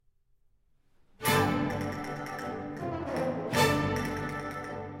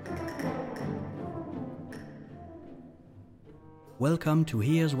Welcome to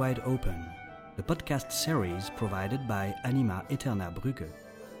Ears Wide Open, the podcast series provided by Anima Eterna Brugge.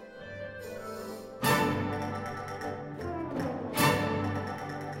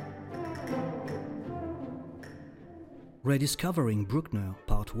 Rediscovering Bruckner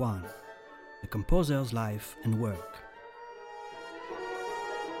Part 1, The Composer's Life and Work.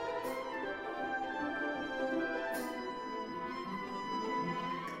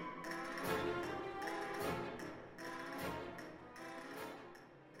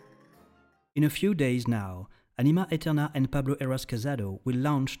 In a few days now, Anima Eterna and Pablo Eras Casado will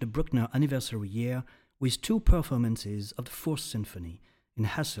launch the Bruckner anniversary year with two performances of the Fourth Symphony in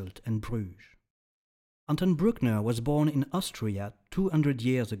Hasselt and Bruges. Anton Bruckner was born in Austria 200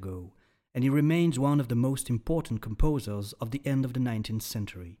 years ago, and he remains one of the most important composers of the end of the 19th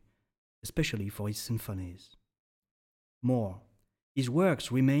century, especially for his symphonies. More, his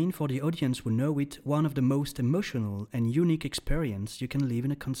works remain for the audience who know it one of the most emotional and unique experiences you can live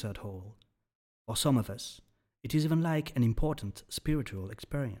in a concert hall. For some of us, it is even like an important spiritual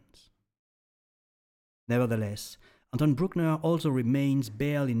experience. Nevertheless, Anton Bruckner also remains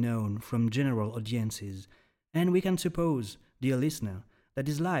barely known from general audiences, and we can suppose, dear listener, that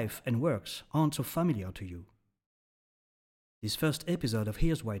his life and works aren't so familiar to you. This first episode of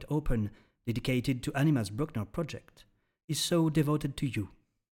Ears Wide Open, dedicated to Anima's Bruckner project, is so devoted to you.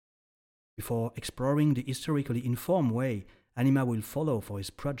 Before exploring the historically informed way Anima will follow for his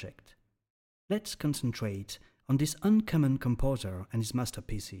project, let's concentrate on this uncommon composer and his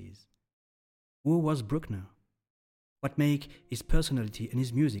masterpieces. Who was Bruckner? What make his personality and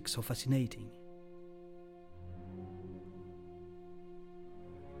his music so fascinating?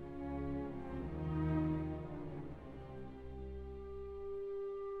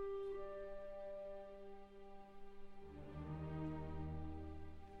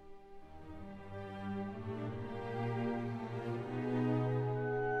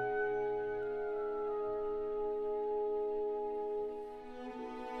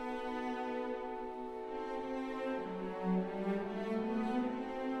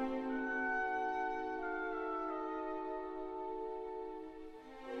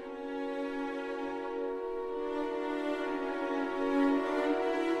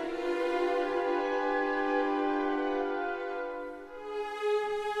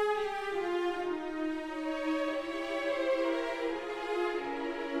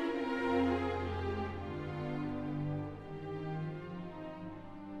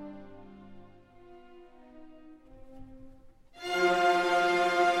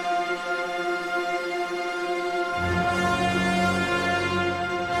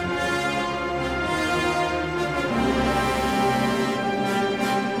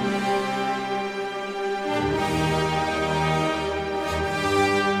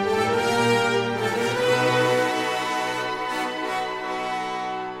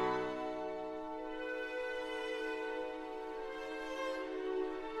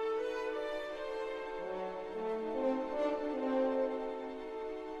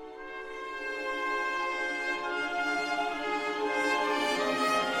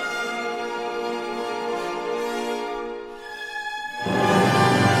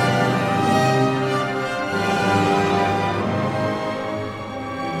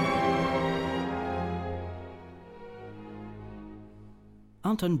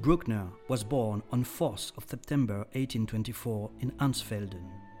 Anton Bruckner was born on 4th of September 1824 in Ansfelden.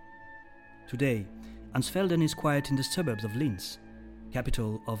 Today, Ansfelden is quite in the suburbs of Linz,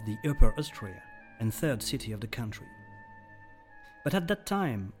 capital of the Upper Austria and third city of the country. But at that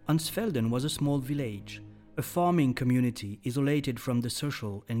time, Ansfelden was a small village, a farming community isolated from the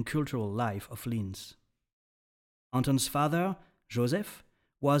social and cultural life of Linz. Anton's father, Joseph,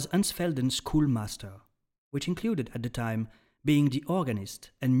 was Ansfelden's schoolmaster, which included at the time being the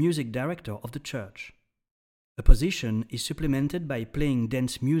organist and music director of the church. A position he supplemented by playing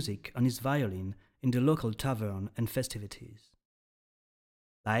dance music on his violin in the local tavern and festivities.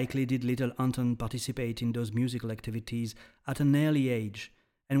 Likely did little Anton participate in those musical activities at an early age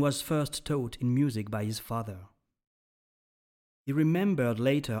and was first taught in music by his father. He remembered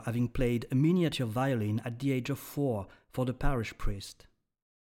later having played a miniature violin at the age of 4 for the parish priest.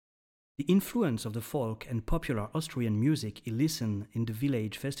 The influence of the folk and popular Austrian music he listened in the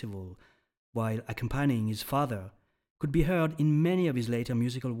village festival, while accompanying his father, could be heard in many of his later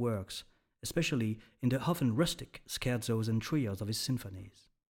musical works, especially in the often rustic scherzos and trios of his symphonies.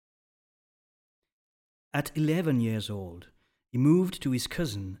 At 11 years old, he moved to his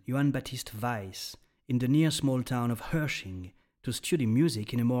cousin Johann Baptist Weiss in the near small town of Hersching to study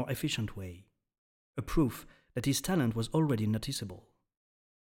music in a more efficient way, a proof that his talent was already noticeable.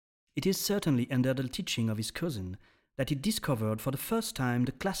 It is certainly under the teaching of his cousin that he discovered for the first time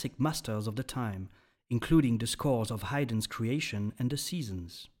the classic masters of the time, including the scores of Haydn's Creation and the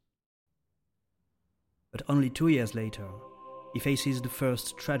Seasons. But only 2 years later, he faces the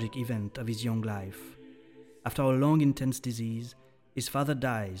first tragic event of his young life. After a long intense disease, his father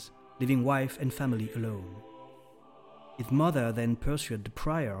dies, leaving wife and family alone. His mother then persuaded the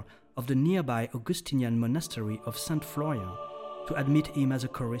prior of the nearby Augustinian monastery of Saint Florian to admit him as a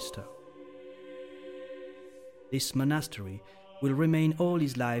chorister. This monastery will remain all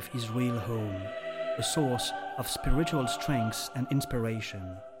his life his real home, a source of spiritual strength and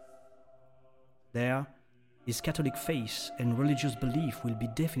inspiration. There, his Catholic faith and religious belief will be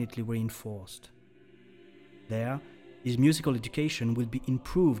definitely reinforced. There, his musical education will be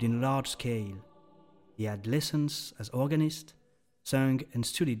improved in large scale. He had lessons as organist, sang and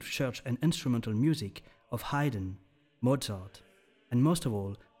studied church and instrumental music of Haydn, Mozart, and most of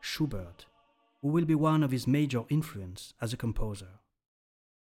all, Schubert, who will be one of his major influences as a composer.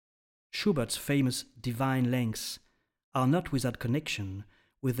 Schubert's famous divine lengths are not without connection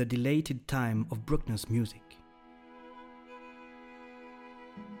with the dilated time of Bruckner's music.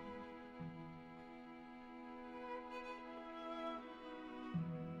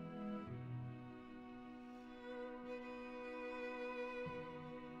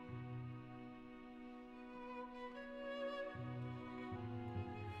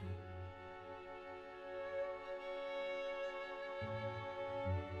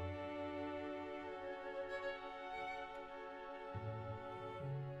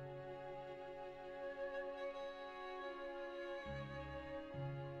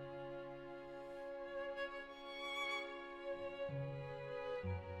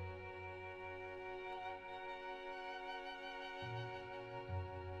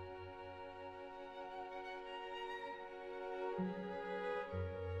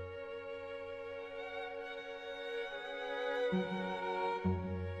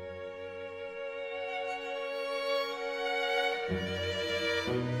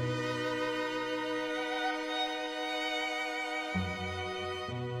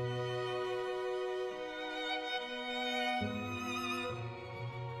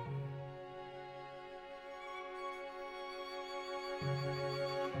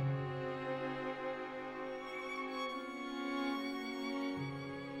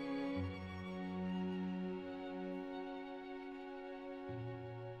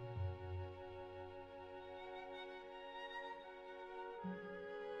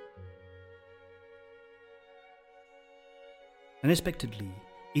 Unexpectedly,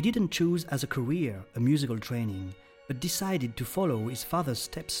 he didn't choose as a career a musical training, but decided to follow his father's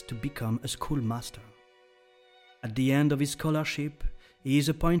steps to become a schoolmaster. At the end of his scholarship, he is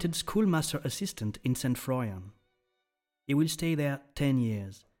appointed schoolmaster assistant in St. Florian. He will stay there 10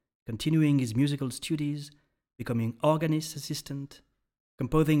 years, continuing his musical studies, becoming organist assistant,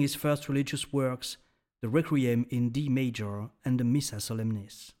 composing his first religious works, the Requiem in D major and the Missa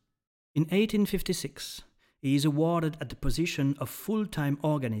Solemnis. In 1856, he is awarded at the position of full-time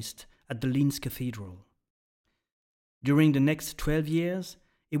organist at the Linz Cathedral. During the next 12 years,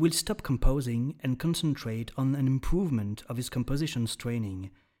 he will stop composing and concentrate on an improvement of his compositions training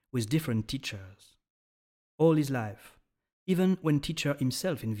with different teachers. All his life, even when teacher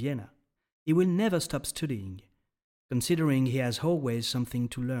himself in Vienna, he will never stop studying, considering he has always something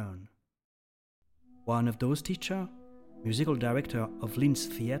to learn. One of those teachers, musical director of Linz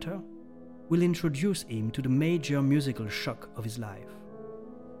Theatre, will introduce him to the major musical shock of his life.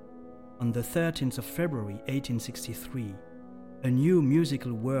 On the 13th of February 1863, a new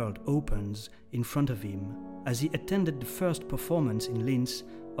musical world opens in front of him as he attended the first performance in Linz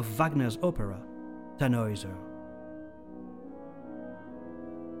of Wagner's opera, Tannhäuser.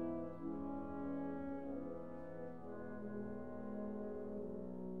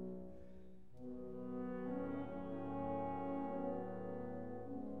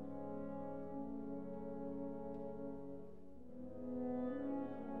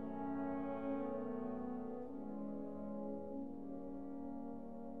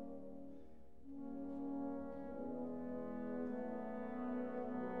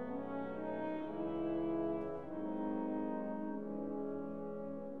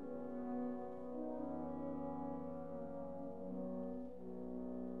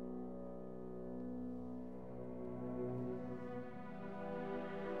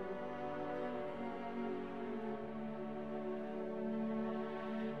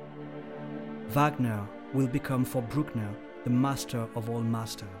 Wagner will become for Bruckner the master of all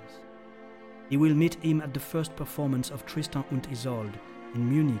masters. He will meet him at the first performance of Tristan und Isolde in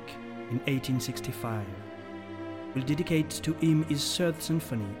Munich in 1865, will dedicate to him his third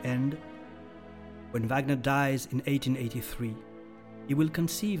symphony and, When Wagner dies in 1883, he will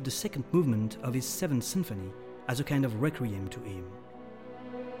conceive the second movement of his Seventh Symphony as a kind of requiem to him.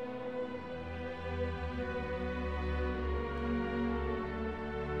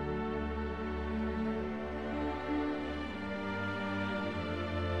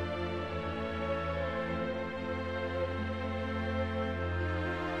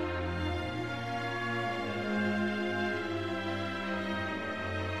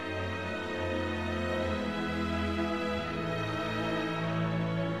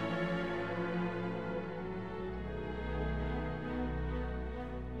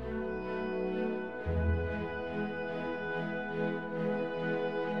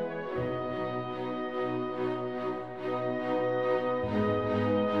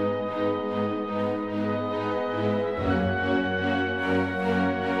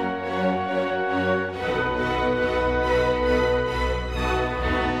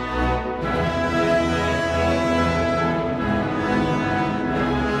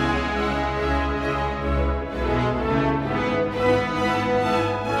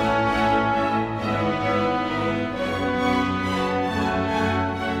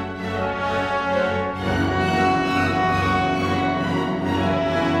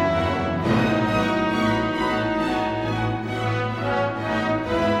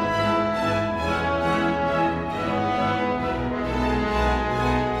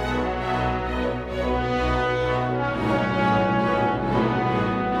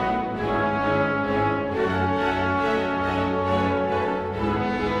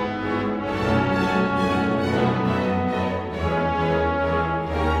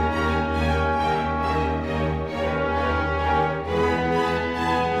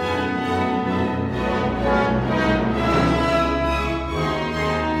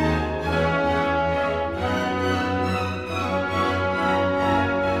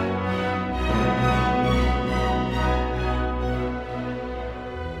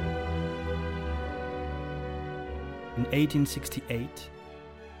 In 1868,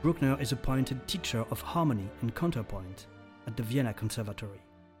 Bruckner is appointed teacher of harmony and counterpoint at the Vienna Conservatory.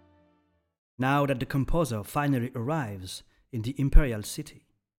 Now that the composer finally arrives in the imperial city,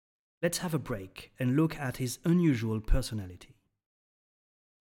 let's have a break and look at his unusual personality.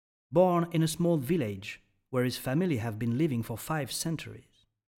 Born in a small village where his family have been living for 5 centuries,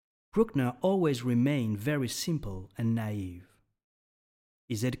 Bruckner always remained very simple and naive.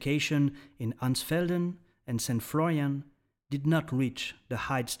 His education in Ansfelden and St. Florian did not reach the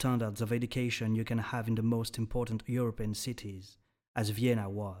high standards of education you can have in the most important European cities, as Vienna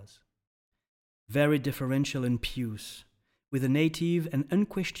was. Very deferential and pious, with a native and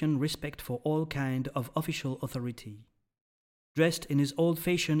unquestioned respect for all kind of official authority. Dressed in his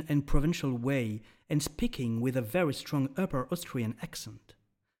old-fashioned and provincial way and speaking with a very strong Upper Austrian accent,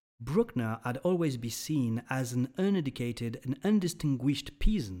 Bruckner had always been seen as an uneducated and undistinguished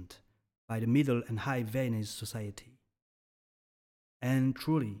peasant by the middle and high Viennese society. And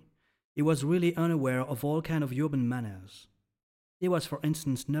truly, he was really unaware of all kinds of urban manners. He was, for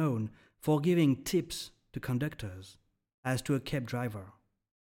instance, known for giving tips to conductors, as to a cab driver.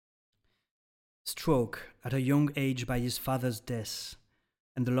 Struck at a young age by his father's death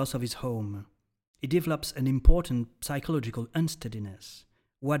and the loss of his home, he develops an important psychological unsteadiness,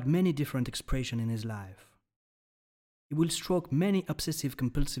 who had many different expressions in his life. He will stroke many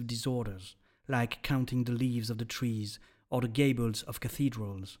obsessive-compulsive disorders, like counting the leaves of the trees or the gables of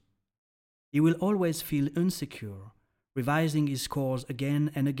cathedrals. He will always feel insecure, revising his scores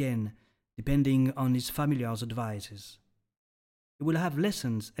again and again, depending on his familiar's advices. He will have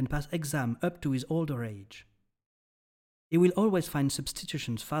lessons and pass exams up to his older age. He will always find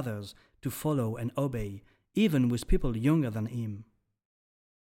substitution fathers to follow and obey, even with people younger than him.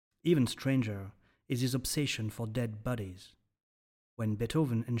 Even stranger is his obsession for dead bodies. When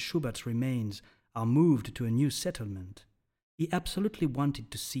Beethoven and Schubert's remains are moved to a new settlement, he absolutely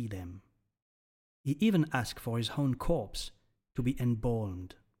wanted to see them. He even asked for his own corpse to be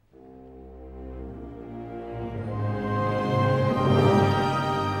embalmed.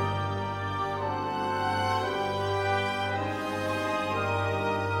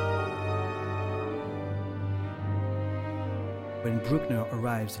 When Bruckner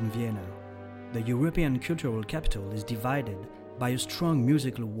arrives in Vienna, the European cultural capital is divided by a strong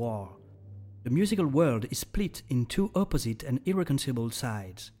musical war. The musical world is split in 2 opposite and irreconcilable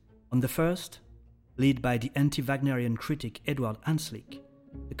sides. On the first, led by the anti-Wagnerian critic Eduard Hanslick,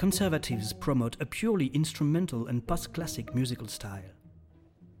 the conservatives promote a purely instrumental and post-classic musical style.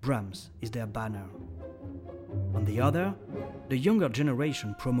 Brahms is their banner. On the other, the younger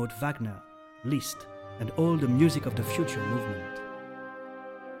generation promote Wagner, Liszt, and all the music of the future movement.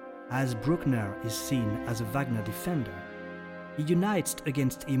 As Bruckner is seen as a Wagner defender, he unites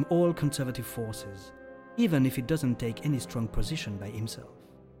against him all conservative forces, even if he doesn't take any strong position by himself.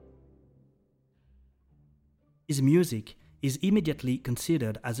 His music is immediately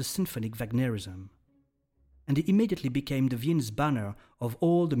considered as a symphonic Wagnerism, and he immediately became the Viennese banner of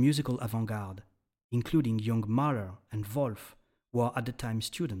all the musical avant-garde, including young Mahler and Wolf, who are at the time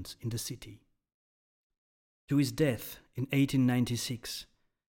students in the city. To his death in 1896,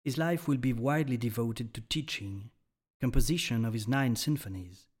 his life will be widely devoted to teaching, composition of his 9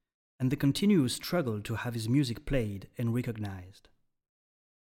 symphonies, and the continuous struggle to have his music played and recognized.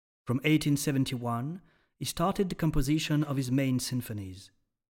 From 1871, he started the composition of his main symphonies,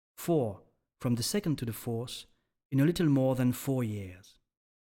 4, from the second to the fourth, in a little more than 4 years.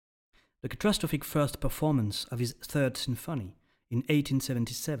 The catastrophic first performance of his Third Symphony in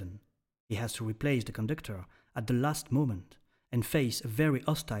 1877, he has to replace the conductor at the last moment and face a very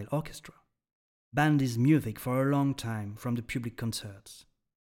hostile orchestra, banned his music for a long time from the public concerts.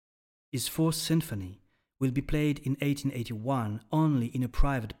 His Fourth Symphony will be played in 1881 only in a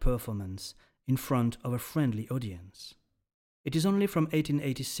private performance in front of a friendly audience. It is only from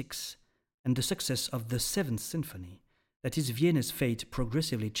 1886 and the success of the Seventh Symphony that his Vienna's fate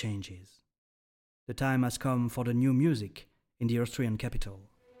progressively changes. The time has come for the new music in the Austrian capital.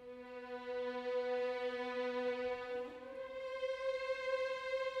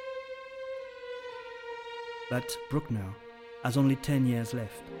 But Bruckner has only 10 years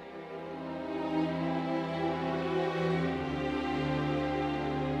left.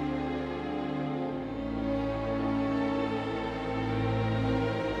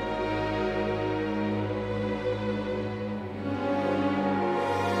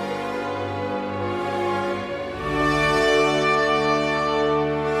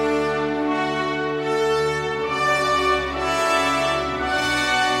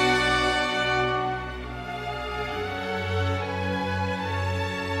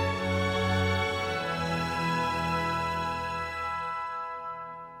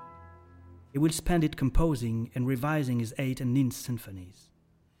 He will spend it composing and revising his 8th and 9th symphonies.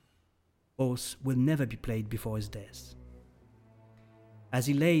 Both will never be played before his death. As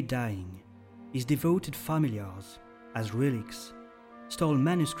he lay dying, his devoted familiars, as relics, stole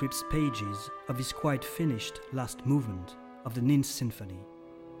manuscript pages of his quite finished last movement of the 9th Symphony,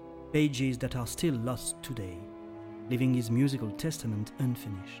 pages that are still lost today, leaving his musical testament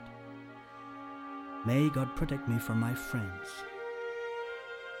unfinished. May God protect me from my friends.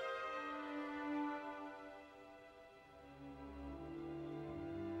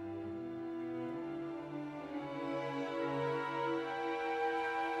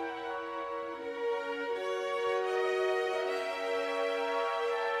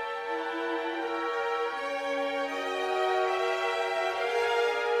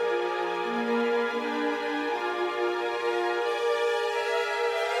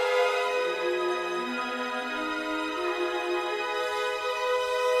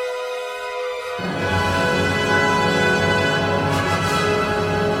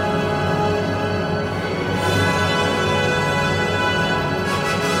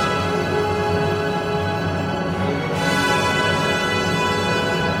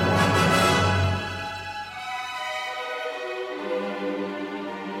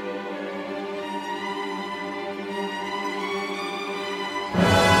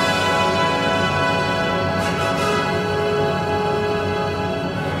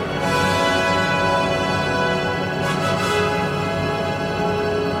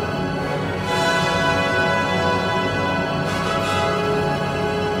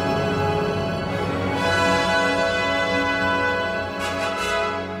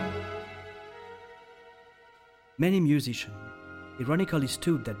 Many musicians ironically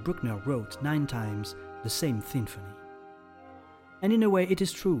stood that Bruckner wrote 9 times the same symphony. And in a way it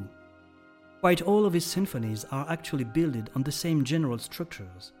is true. Quite all of his symphonies are actually built on the same general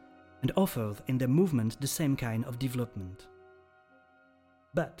structures and offer in their movement the same kind of development.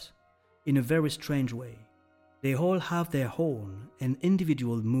 But, in a very strange way, they all have their own and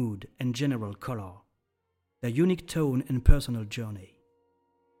individual mood and general color, their unique tone and personal journey.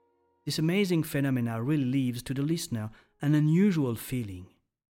 This amazing phenomena really leaves to the listener an unusual feeling,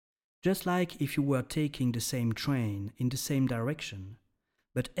 just like if you were taking the same train in the same direction,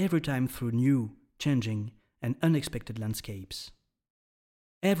 but every time through new, changing, and unexpected landscapes.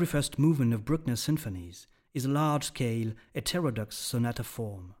 Every first movement of Bruckner's symphonies is a large-scale, heterodox sonata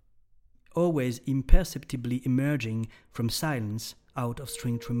form, always imperceptibly emerging from silence out of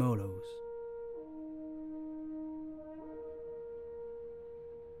string tremolos.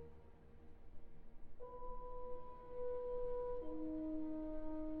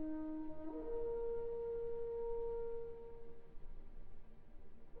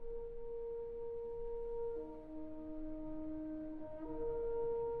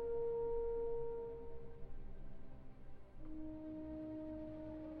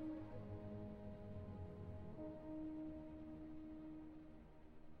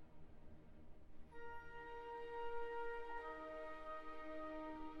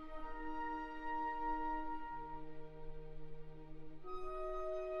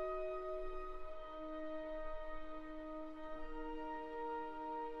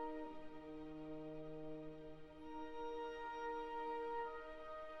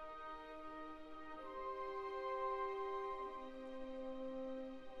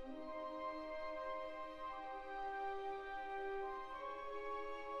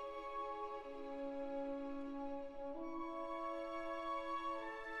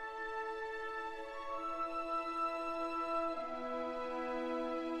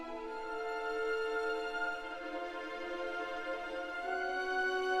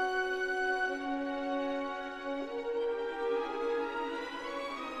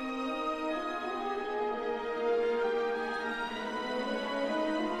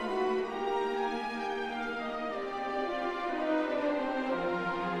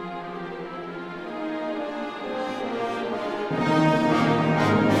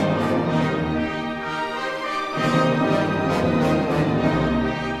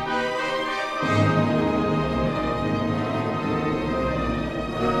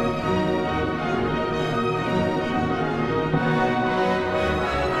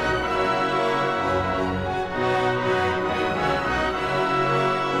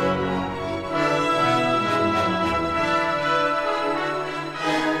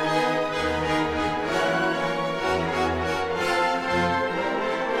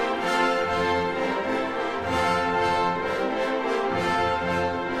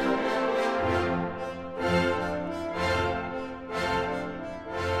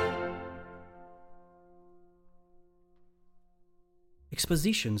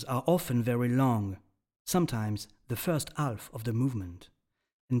 expositions are often very long, sometimes the first half of the movement,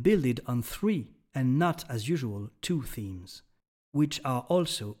 and builded on 3 and not as usual 2 themes, which are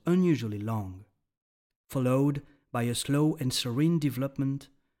also unusually long, followed by a slow and serene development,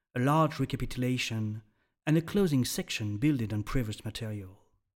 a large recapitulation, and a closing section built on previous material.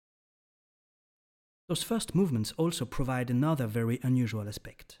 Those first movements also provide another very unusual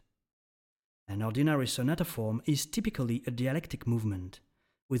aspect. An ordinary sonata form is typically a dialectic movement,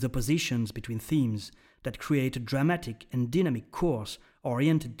 with oppositions between themes that create a dramatic and dynamic course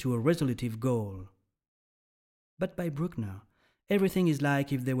oriented to a resolutive goal. But by Bruckner, everything is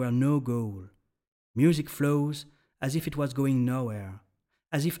like if there were no goal. Music flows as if it was going nowhere,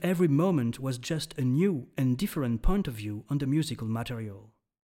 as if every moment was just a new and different point of view on the musical material.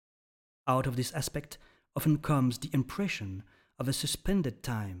 Out of this aspect often comes the impression of a suspended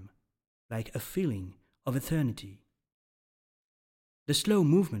time, like a feeling of eternity. The slow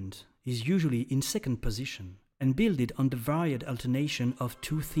movement is usually in second position and builded on the varied alternation of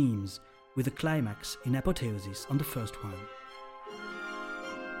 2 themes, with a climax in apotheosis on the first one.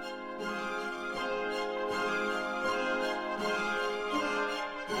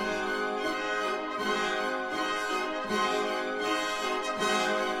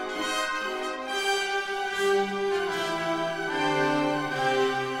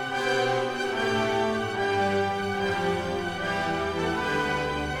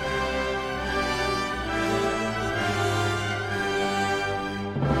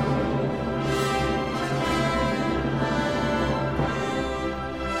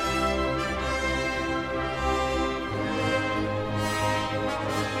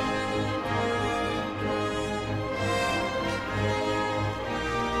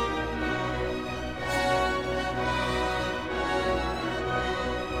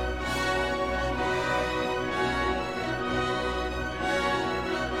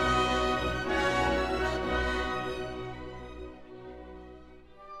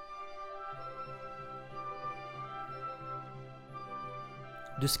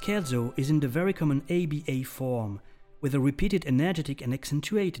 The scherzo is in the very common ABA form, with a repeated energetic and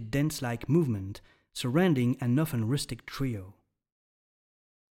accentuated dance-like movement surrounding an often rustic trio.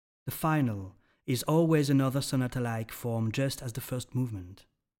 The final is always another sonata-like form, just as the first movement.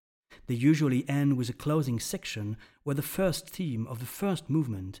 They usually end with a closing section where the first theme of the first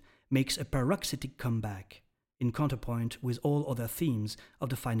movement makes a paroxystic comeback, in counterpoint with all other themes of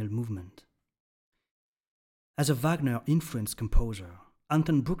the final movement. As a Wagner-influenced composer,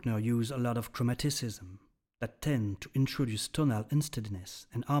 Anton Bruckner used a lot of chromaticism that tend to introduce tonal unsteadiness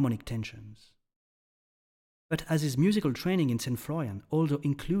and harmonic tensions. But as his musical training in St. Florian also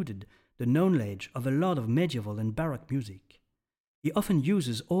included the knowledge of a lot of medieval and baroque music, he often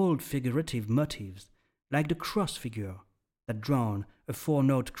uses old figurative motifs like the cross figure that drawn a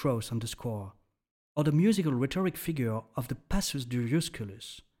 4-note cross on the score, or the musical rhetoric figure of the passus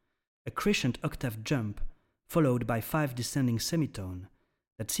diusculus, a crescent octave jump followed by 5 descending semitones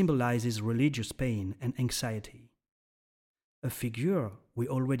that symbolizes religious pain and anxiety. A figure we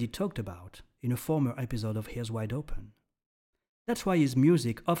already talked about in a former episode of Ears Wide Open. That's why his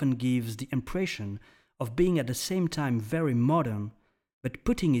music often gives the impression of being at the same time very modern, but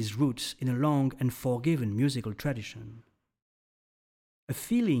putting his roots in a long and forgiven musical tradition. A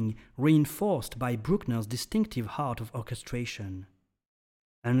feeling reinforced by Bruckner's distinctive art of orchestration.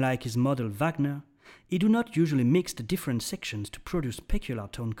 Unlike his model Wagner, he do not usually mix the different sections to produce peculiar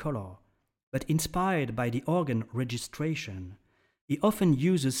tone color, but inspired by the organ registration, he often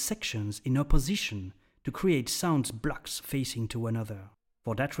uses sections in opposition to create sound blocks facing to one another.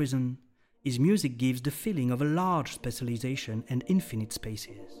 For that reason, his music gives the feeling of a large specialization and infinite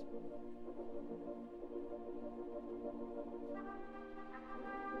spaces.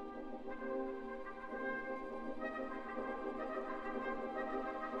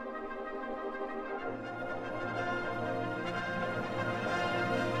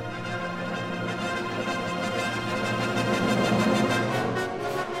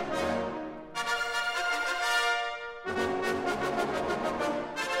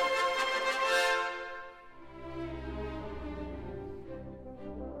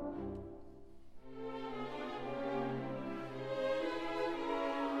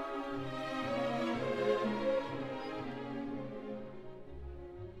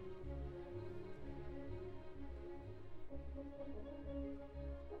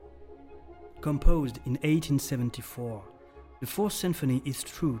 Composed in 1874, the Fourth Symphony is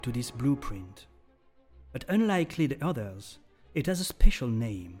true to this blueprint. But unlike the others, it has a special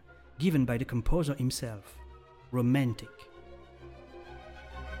name given by the composer himself, romantic.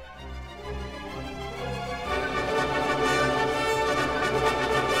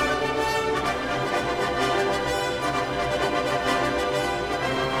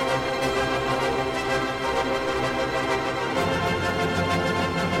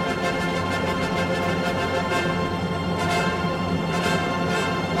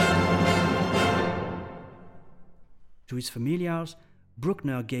 To his familiars,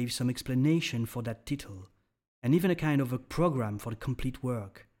 Bruckner gave some explanation for that title, and even a kind of a program for the complete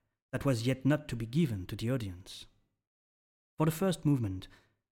work that was yet not to be given to the audience. For the first movement,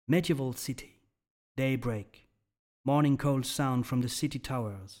 medieval city, daybreak, morning cold sound from the city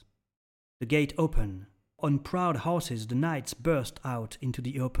towers. The gate open, on proud horses the knights burst out into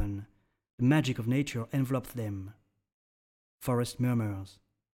the open, the magic of nature enveloped them. Forest murmurs,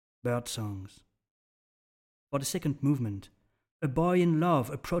 bird songs. For the second movement, a boy in love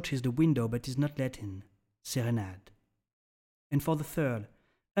approaches the window but is not let in, serenade. And for the third,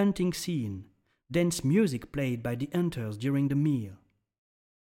 hunting scene, dance music played by the hunters during the meal.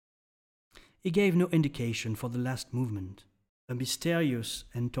 He gave no indication for the last movement, a mysterious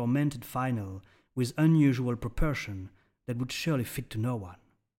and tormented final with unusual proportion that would surely fit to no one.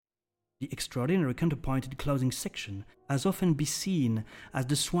 The extraordinary counterpointed closing section has often been seen as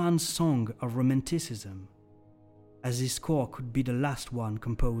the swan song of Romanticism, as this score could be the last one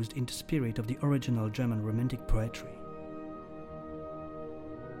composed in the spirit of the original German Romantic poetry.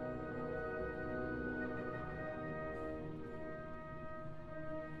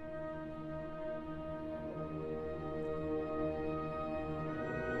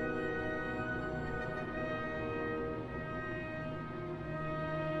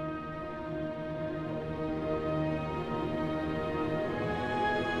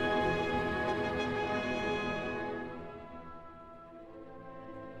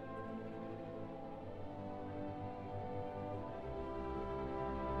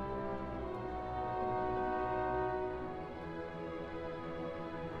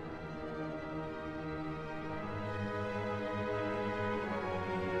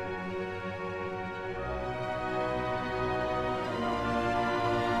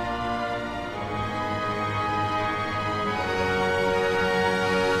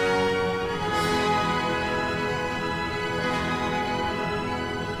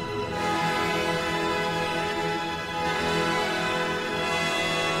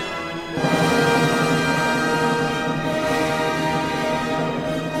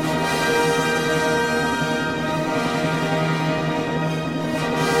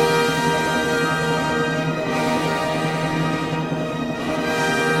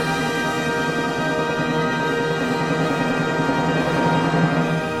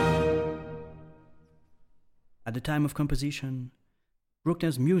 At the time of composition,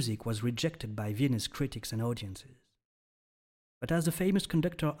 Bruckner's music was rejected by Viennese critics and audiences. But as the famous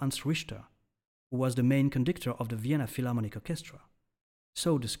conductor Hans Richter, who was the main conductor of the Vienna Philharmonic Orchestra,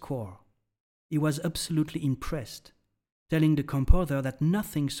 saw the score, he was absolutely impressed, telling the composer that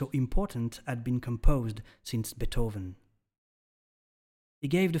nothing so important had been composed since Beethoven. He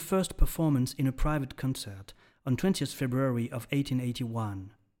gave the first performance in a private concert on 20th February of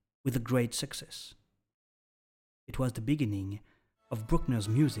 1881, with a great success. It was the beginning of Bruckner's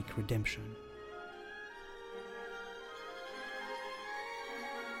music redemption.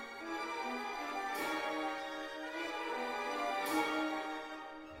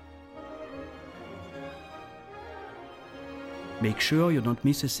 Make sure you don't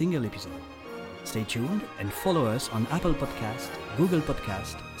miss a single episode. Stay tuned and follow us on Apple Podcast, Google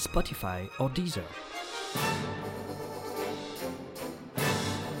Podcast, Spotify or Deezer.